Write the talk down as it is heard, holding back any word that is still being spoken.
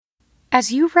As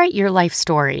you write your life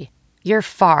story, you're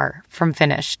far from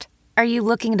finished. Are you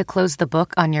looking to close the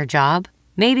book on your job?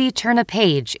 Maybe turn a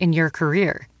page in your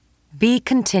career? Be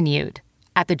continued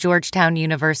at the Georgetown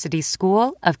University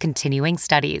School of Continuing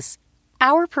Studies.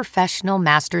 Our professional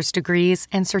master's degrees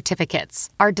and certificates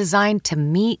are designed to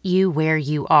meet you where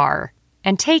you are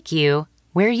and take you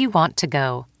where you want to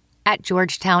go. At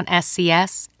Georgetown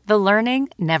SCS, the learning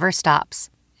never stops,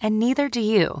 and neither do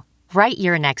you. Write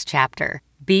your next chapter.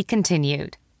 Be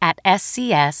continued at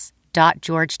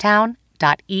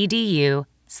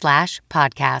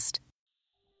scs.georgetown.edu/podcast.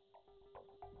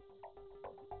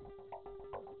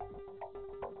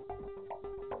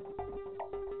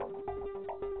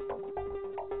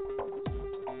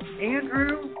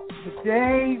 Andrew,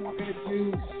 today we're going to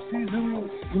do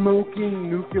sizzling, smoking,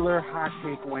 nuclear hot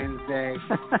take Wednesday.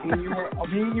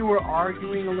 Me and you were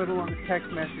arguing a little on the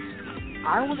text message.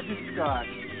 I want to discuss,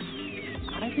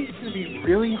 I think it's going to be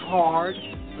really hard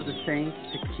for the Saints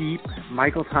to keep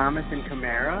Michael Thomas and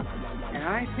Kamara. And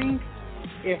I think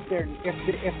if the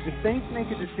Saints make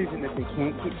a decision that they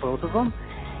can't keep both of them,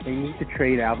 they need to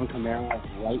trade Alvin Kamara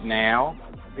right now,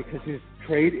 because his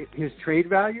trade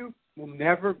value will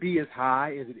never be as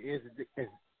high as it is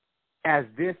as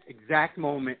this exact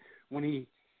moment when he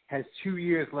has 2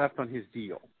 years left on his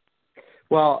deal.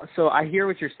 Well, so I hear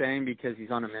what you're saying because he's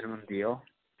on a minimum deal.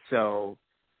 So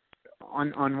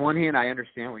on one hand, I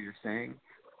understand what you're saying.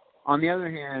 On the other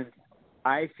hand,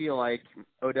 I feel like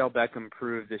Odell Beckham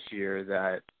proved this year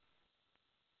that,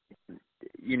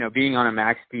 you know, being on a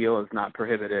max deal is not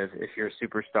prohibitive if you're a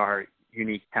superstar,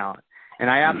 unique talent. And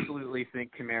I absolutely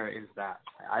think Kamara is that.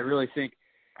 I really think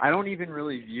 – I don't even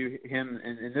really view him –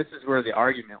 and this is where the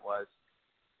argument was.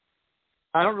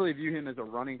 I don't really view him as a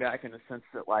running back in the sense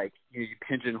that, like, you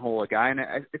pigeonhole a guy. And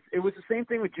it was the same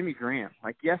thing with Jimmy Graham.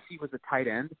 Like, yes, he was a tight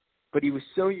end, but he was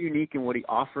so unique in what he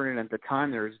offered. And at the time,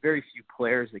 there was very few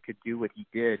players that could do what he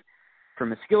did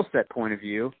from a skill set point of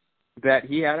view, that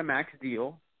he had a max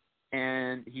deal,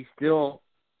 and he still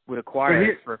would acquire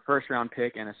it for a first-round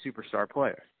pick and a superstar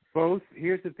player.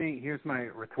 Here's the thing. Here's my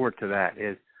retort to that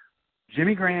is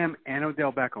Jimmy Graham and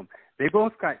Odell Beckham, they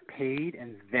both got paid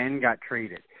and then got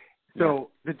traded.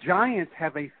 So the Giants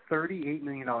have a $38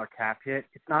 million cap hit.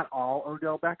 It's not all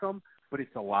Odell Beckham, but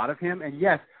it's a lot of him. And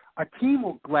yes, a team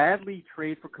will gladly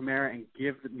trade for Kamara and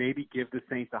maybe give the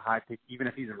Saints a high pick, even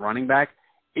if he's a running back.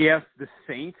 If the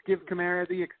Saints give Kamara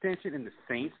the extension and the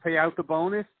Saints pay out the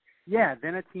bonus, yeah,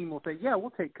 then a team will say, yeah,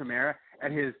 we'll take Kamara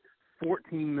at his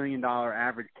 $14 million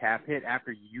average cap hit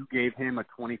after you gave him a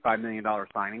 $25 million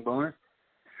signing bonus.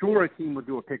 Sure, a team will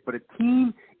do a pick, but a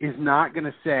team is not going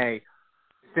to say,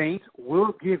 Saints,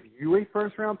 we'll give you a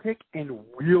first-round pick and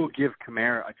we'll give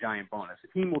Kamara a giant bonus. The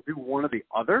team will do one or the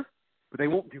other, but they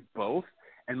won't do both.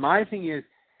 And my thing is,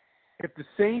 if the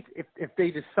Saints, if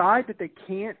they decide that they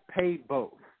can't pay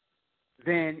both,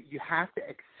 then you have to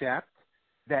accept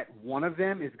that one of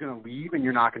them is going to leave and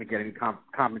you're not going to get any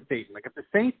compensation. Like if the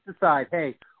Saints decide,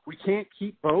 hey, we can't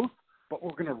keep both, but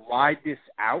we're going to ride this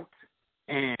out,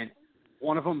 and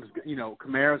one of them, you know,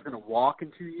 Kamara's going to walk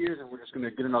in 2 years and we're just going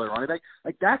to get another running back,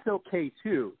 like that's okay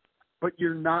too. But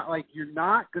you're not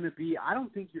going to be, I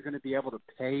don't think you're going to be able to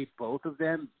pay both of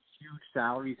them huge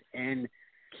salaries and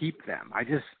keep them.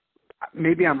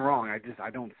 Maybe I'm wrong. I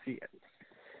don't see it.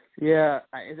 Yeah,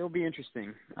 it'll be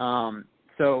interesting.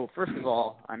 So first of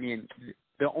all, I mean,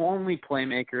 the only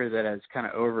playmaker that has kind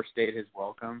of overstayed his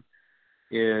welcome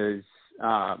is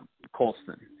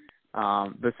Colston.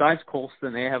 Besides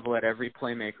Colston, they have let every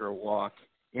playmaker walk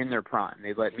in their prime.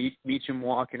 They let Meacham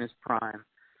walk in his prime.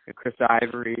 Chris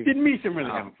Ivory. Did Meacham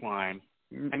really have a prime?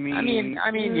 I mean,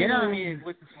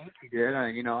 with the Saints he did.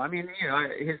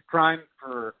 His prime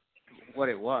for what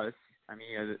it was. I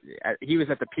mean, he was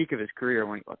at the peak of his career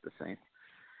when he left the Saints.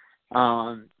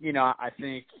 I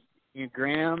think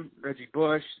Graham, Reggie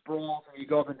Bush, Sproles, and you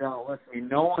go up and down the list. I mean,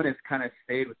 no one has kind of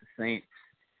stayed with the Saints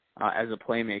as a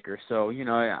playmaker. So,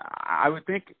 I would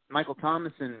think Michael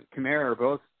Thomas and Kamara are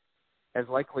both as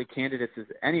likely candidates as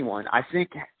anyone. I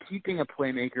think keeping a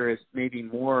playmaker is maybe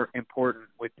more important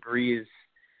with Breeze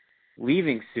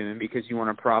leaving soon because you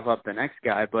want to prop up the next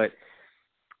guy. But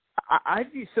I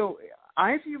view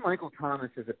Michael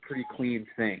Thomas as a pretty clean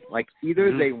thing. Like,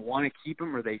 either they want to keep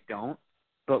him or they don't.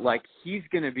 But, like, he's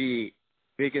going to be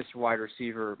biggest wide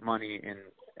receiver money in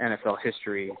NFL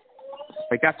history.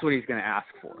 Like, that's what he's going to ask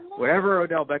for. Whatever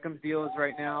Odell Beckham's deal is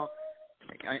right now,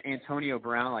 like Antonio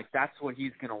Brown, like, that's what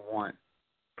he's going to want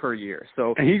per year.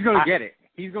 So, and he's going to get it.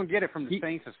 He's going to get it from the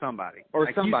Saints or somebody. Or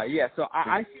like somebody, yeah. So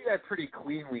I see that pretty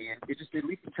cleanly. And it just, at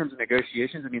least in terms of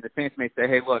negotiations, I mean, the Saints may say,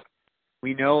 hey, look,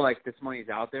 we know, like, this money's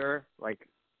out there. Like,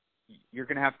 you're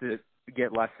going to have to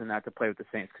get less than that to play with the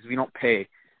Saints because we don't pay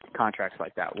contracts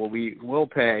like that. Well, we will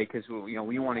pay because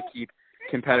we want to keep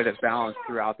competitive balance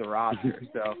throughout the roster.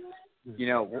 So,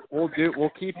 we'll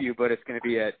keep you, but it's going to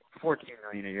be at $14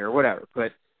 million a year or whatever.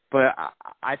 But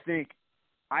I think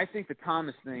the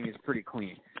Thomas thing is pretty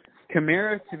clean.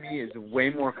 Kamara to me is way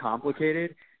more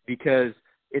complicated because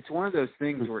it's one of those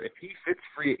things where if he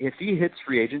hits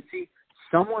free agency,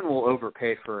 someone will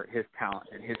overpay for his talent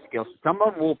and his skills.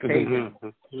 Someone will pay him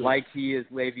like he is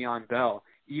Le'Veon Bell,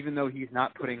 even though he's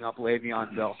not putting up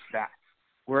Le'Veon Bell stats.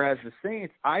 Whereas the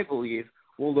Saints, I believe,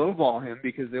 will lowball him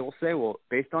because they will say, well,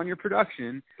 based on your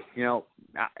production,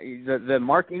 the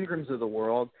Mark Ingrams of the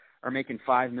world are making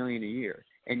 $5 million a year.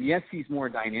 And yes, he's more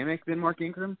dynamic than Mark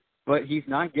Ingram, but he's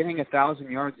not getting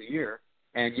 1,000 yards a year.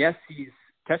 And yes, he's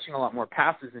catching a lot more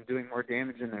passes and doing more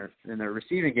damage in their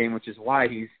receiving game, which is why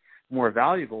he's more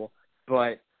valuable.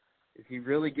 But is he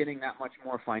really getting that much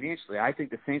more financially? I think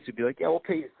the Saints would be like, yeah, we'll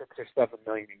pay you $6 or $7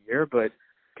 million a year, but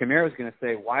Kamara's going to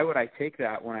say, why would I take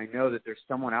that when I know that there's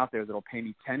someone out there that'll pay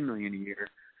me $10 million a year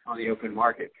on the open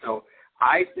market? So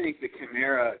I think the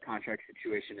Kamara contract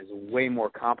situation is way more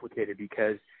complicated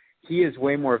because he is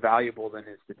way more valuable than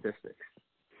his statistics.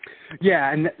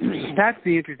 Yeah, and that's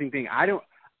the interesting thing. I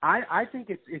think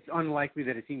it's unlikely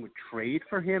that a team would trade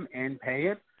for him and pay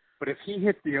him. But if he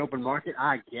hits the open market,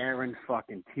 I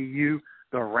guarantee you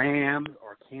the Rams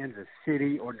or Kansas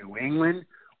City or New England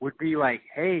would be like,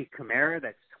 hey, Kamara,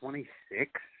 that's 26.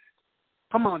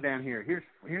 Come on down here.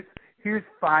 Here's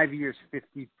 5 years,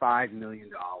 $55 million.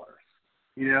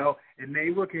 And they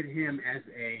look at him as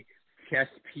a chess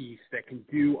piece that can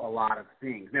do a lot of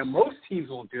things. Now, most teams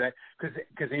won't do that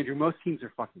because Andrew, most teams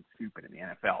are fucking stupid in the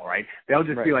NFL, right? They'll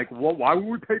just be like, well, why'd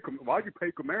you pay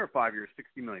Kamara 5 years,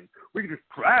 $60 million? We could just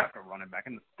draft a running back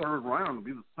in the third round and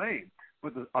be the same.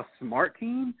 With a smart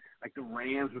team like the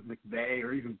Rams with McVay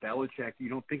or even Belichick, you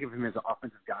don't think of him as an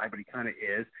offensive guy, but he kind of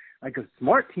is. Like a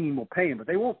smart team will pay him, but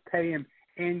they won't pay him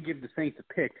and give the Saints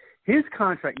a pick. His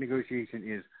contract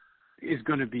negotiation is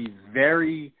going to be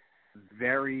very,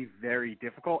 very, very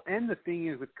difficult. And the thing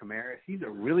is with Kamara, he's a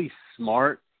really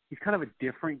smart, he's kind of a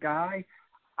different guy.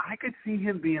 I could see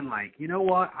him being like, you know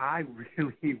what, I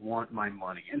really want my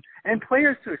money. And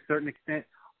players to a certain extent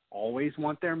always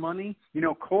want their money.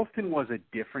 Colston was a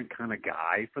different kind of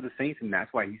guy for the Saints, and that's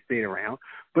why he stayed around.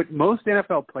 But most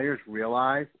NFL players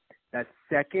realize that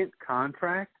second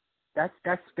contract, that's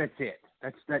it.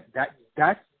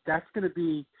 That's going to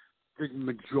be the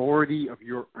majority of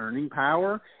your earning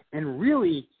power, and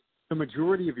really the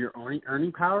majority of your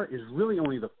earning power is really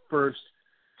only the first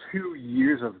 2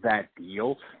 years of that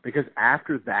deal, because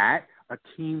after that, a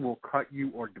team will cut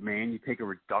you or demand you take a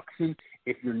reduction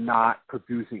if you're not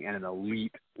producing at an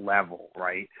elite level,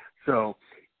 right? So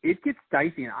it gets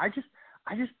dicey, and I just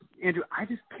Andrew, I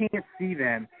just can't see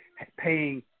them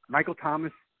paying Michael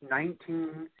Thomas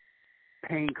 19,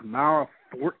 paying Kamara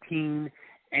 14,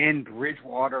 and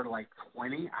Bridgewater like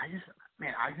 20.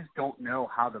 I just don't know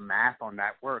how the math on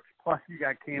that works. Plus, you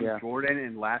got Cam Jordan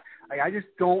and I just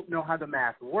don't know how the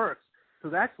math works. So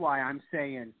that's why I'm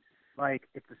saying, like,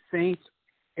 if the Saints,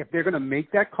 if they're going to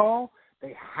make that call,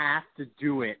 they have to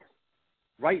do it.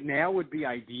 Right now would be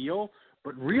ideal,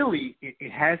 but really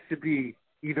it has to be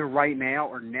either right now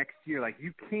or next year. Like,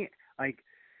 you can't, like,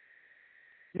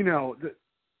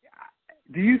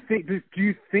 do you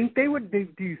think they would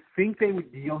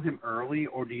deal him early,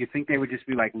 or do you think they would just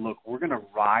be like, look, we're going to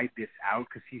ride this out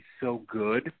because he's so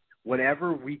good.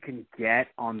 Whatever we can get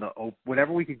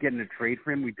whatever we could get in a trade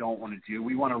for him, we don't want to do.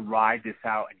 We want to ride this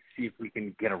out and see if we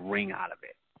can get a ring out of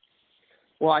it.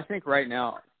 Well, I think right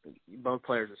now both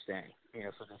players are staying,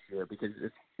 for this year, because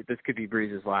this could be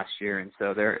Breeze's last year, and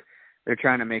so they're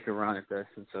trying to make a run at this,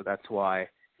 and so that's why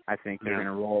I think they're going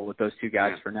to roll with those two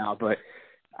guys for now. But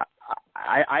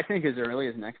I think as early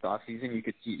as next offseason, you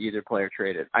could see either player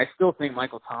traded. I still think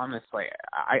Michael Thomas, like,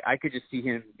 I could just see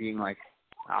him being like,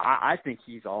 I think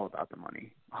he's all about the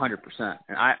money, 100%.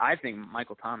 And I think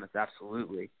Michael Thomas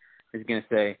absolutely is going to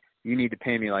say, you need to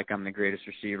pay me like I'm the greatest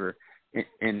receiver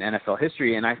in NFL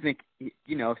history. And I think,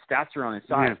 stats are on his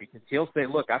side because he'll say,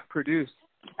 look, I've produced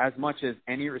as much as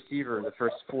any receiver in the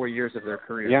first 4 years of their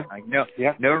career. Yeah. Like,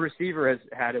 no receiver has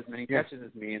had as many catches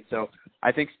as me. And so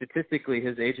I think statistically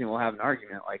his agent will have an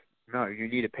argument like, no, you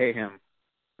need to pay him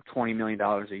 $20 million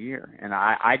a year. And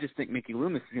I just think Mickey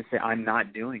Loomis is going to say, I'm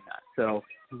not doing that. So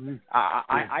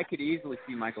I could easily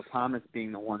see Michael Thomas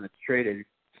being the one that's traded.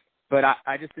 But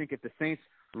I just think if the Saints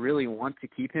really want to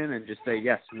keep him and just say,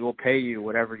 yes, we will pay you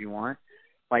whatever you want,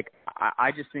 like,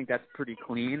 I just think that's pretty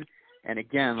clean. And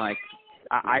again, like,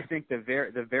 I think the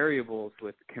variables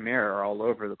with Kamara are all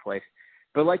over the place.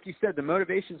 But like you said, the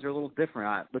motivations are a little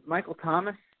different. With Michael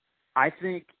Thomas, I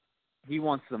think he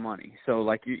wants the money. So,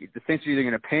 like, the Saints are either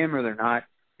going to pay him or they're not,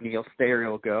 and he'll stay or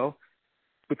he'll go.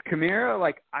 With Kamara,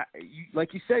 like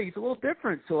you said, he's a little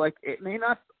different. So, like, it may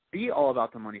not be all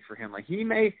about the money for him. Like, he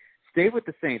may stay with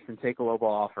the Saints and take a low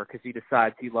ball offer because he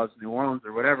decides he loves New Orleans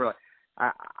or whatever. Like,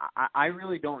 I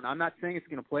really don't. I'm not saying it's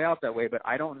going to play out that way, but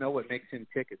I don't know what makes him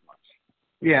tick as much.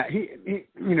 Yeah, he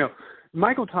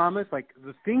Michael Thomas, like,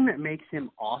 the thing that makes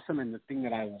him awesome and the thing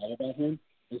that I love about him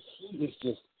is he is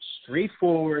just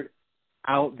straightforward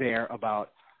out there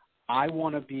about, I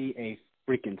want to be a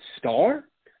freaking star.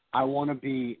 I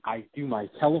do my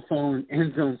telephone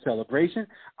end zone celebration.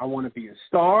 I want to be a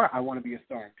star. I want to be a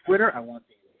star on Twitter. I want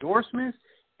the endorsements,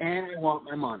 and I want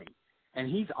my money. And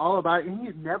he's all about it, and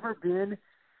he's never been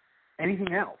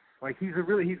anything else. Like, he's a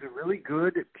really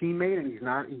good teammate, and he's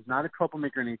not a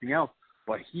troublemaker or anything else,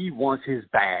 but he wants his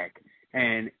bag.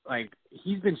 And, like,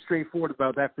 he's been straightforward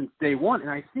about that since day one, and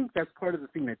I think that's part of the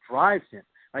thing that drives him.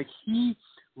 Like, he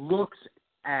looks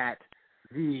at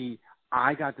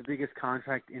I got the biggest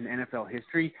contract in NFL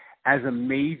history as a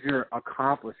major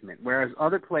accomplishment, whereas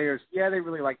other players, yeah, they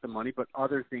really like the money, but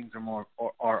other things are more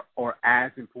or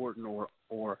as important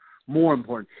or more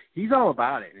important. He's all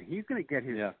about it, and he's going to get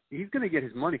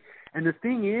his money. And the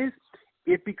thing is,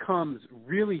 it becomes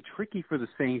really tricky for the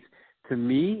Saints, to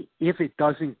me, if it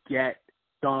doesn't get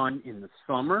done in the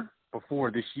summer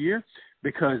before this year,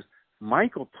 because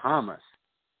Michael Thomas,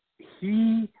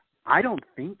 I don't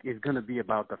think is going to be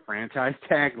about the franchise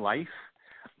tag life.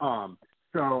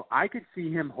 So I could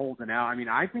see him holding out. I mean,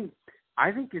 I think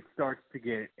it starts to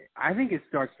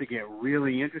get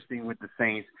really interesting with the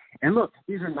Saints. And look,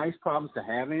 these are nice problems to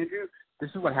have, Andrew. This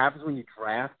is what happens when you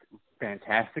draft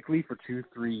fantastically for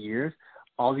 2-3 years.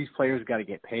 All these players got to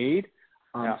get paid.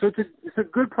 So it's a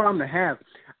good problem to have.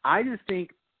 I just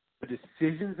think the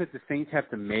decisions that the Saints have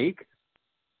to make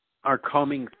are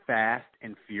coming fast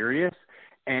and furious.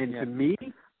 And to me,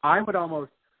 I would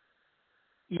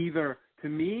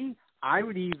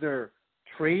either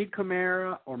trade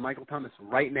Kamara or Michael Thomas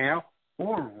right now,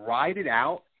 or ride it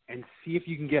out and see if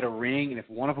you can get a ring. And if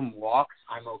one of them walks,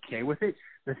 I'm okay with it.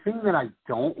 The thing that I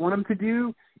don't want them to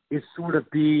do is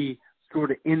be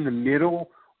in the middle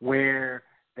where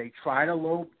they try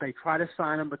to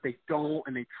sign him, but they don't,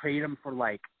 and they trade him for,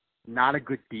 like, not a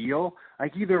good deal.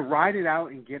 Like, either ride it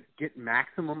out and get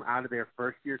maximum out of their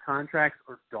first-year contracts,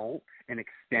 or don't, and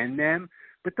extend them.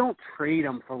 But don't trade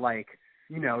them for, like,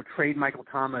 trade Michael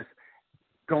Thomas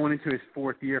going into his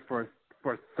fourth year for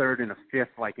a third and a fifth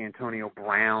like Antonio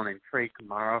Brown, and trade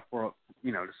Kamara for,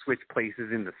 to switch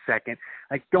places in the second.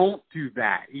 Like, don't do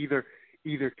that. Either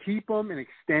keep them and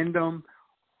extend them,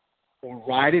 or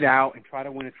ride it out and try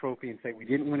to win a trophy and say, we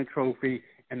didn't win a trophy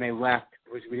and they left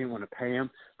because we didn't want to pay them.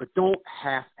 But don't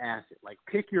half-ass it. Like,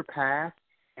 pick your path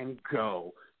and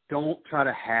go. Don't try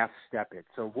to half-step it.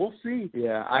 So we'll see.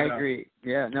 Yeah, I agree.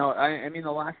 Yeah, no, I mean,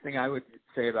 the last thing I would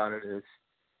say about it is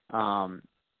Marshawn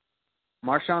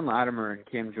Lattimore and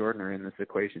Cam Jordan are in this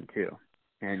equation too.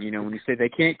 And, when you say they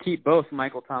can't keep both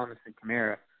Michael Thomas and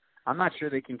Kamara, I'm not sure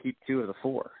they can keep 2 of the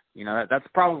 4. That's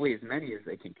probably as many as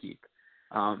they can keep.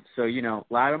 So,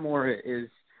 Lattimore is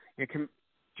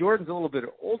Jordan's a little bit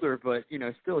older, but,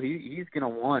 still he's going to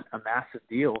want a massive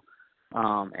deal.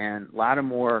 And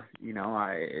Lattimore,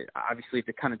 obviously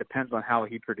it kind of depends on how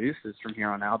he produces from here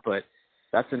on out, but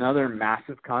that's another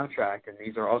massive contract, and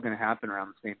these are all going to happen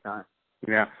around the same time.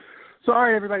 Yeah. So, all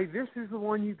right, everybody, this is the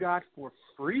one you got for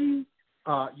free.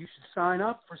 You should sign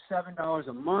up for $7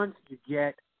 a month. You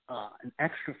get an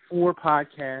extra 4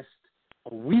 podcasts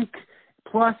a week.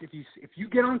 Plus, if you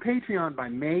get on Patreon by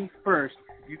May 1st,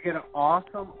 you get an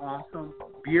awesome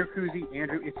beer koozie.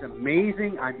 Andrew, it's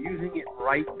amazing. I'm using it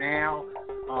right now.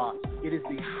 It is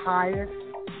the highest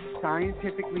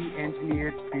scientifically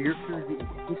engineered beer koozie in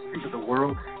the history of the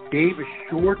world. Dave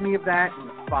assured me of that in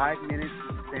the 5 minutes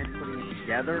we spent putting it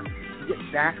together. You get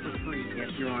that for free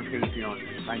if you're on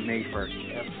Patreon by May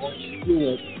 1st. That's what you do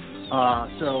it.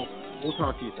 So we'll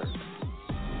talk to you Thursday.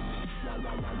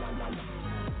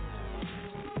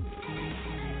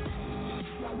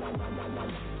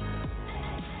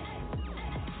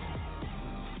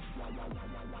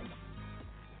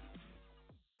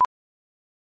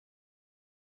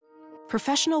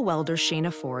 Professional welder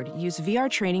Shayna Ford used VR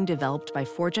training developed by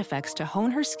ForgeFX to hone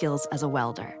her skills as a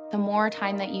welder. The more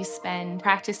time that you spend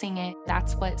practicing it,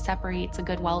 that's what separates a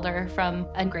good welder from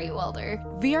a great welder.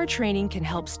 VR training can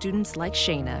help students like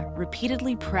Shayna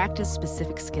repeatedly practice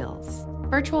specific skills.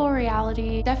 Virtual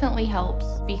reality definitely helps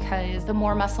because the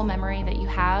more muscle memory that you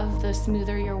have, the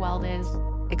smoother your weld is.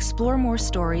 Explore more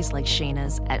stories like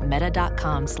Shayna's at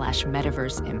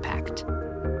meta.com/metaverseimpact.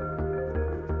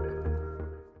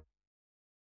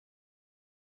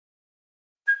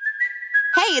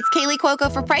 Hey, it's Kaylee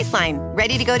Cuoco for Priceline.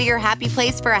 Ready to go to your happy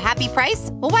place for a happy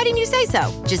price? Well, why didn't you say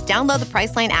so? Just download the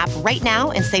Priceline app right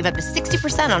now and save up to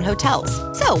 60% on hotels.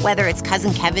 So whether it's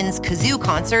Cousin Kevin's Kazoo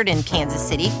Concert in Kansas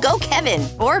City, go Kevin,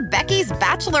 or Becky's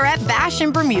Bachelorette Bash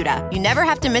in Bermuda, you never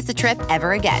have to miss a trip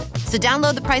ever again. So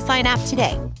download the Priceline app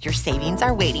today. Your savings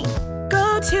are waiting.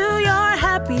 Go to your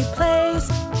happy place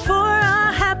for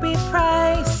a happy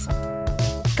price.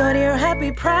 Go to your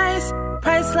happy price,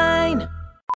 Priceline.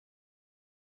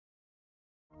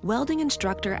 Welding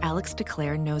instructor Alex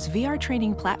DeClaire knows VR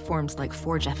training platforms like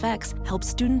Forge FX help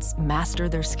students master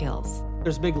their skills.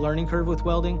 There's a big learning curve with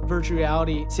welding. Virtual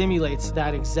reality simulates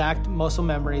that exact muscle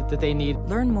memory that they need.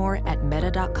 Learn more at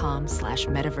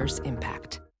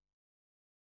meta.com/metaverseimpact.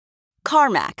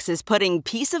 CarMax is putting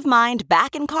peace of mind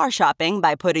back in car shopping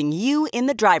by putting you in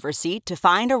the driver's seat to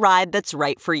find a ride that's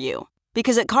right for you.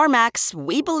 Because at CarMax,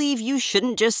 we believe you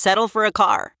shouldn't just settle for a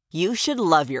car. You should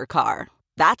love your car.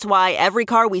 That's why every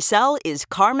car we sell is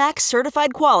CarMax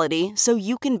certified quality, so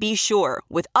you can be sure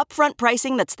with upfront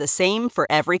pricing that's the same for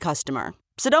every customer.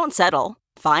 So don't settle.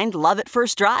 Find love at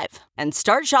first drive and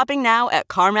start shopping now at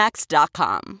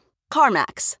CarMax.com.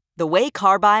 CarMax, the way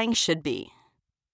car buying should be.